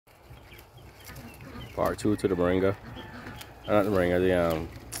Part 2 to the moringa. Not the moringa,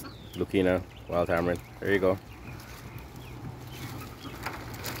 the Lucina wild tamarind. There you go.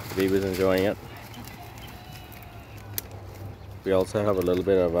 The baby's enjoying it. We also have a little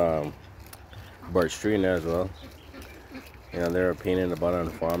bit of birch tree in there as well. You know, they're a pain in the butt on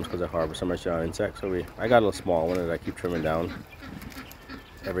the farms because they harvest so much insects. So I got a little small one that I keep trimming down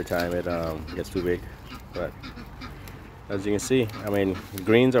every time it gets too big. But as you can see, I mean,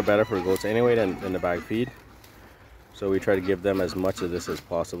 greens are better for goats anyway than the bag feed. So we try to give them as much of this as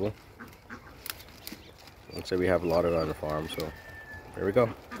possible. And so we have a lot of it on the farm. So there we go.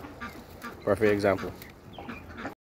 Perfect example.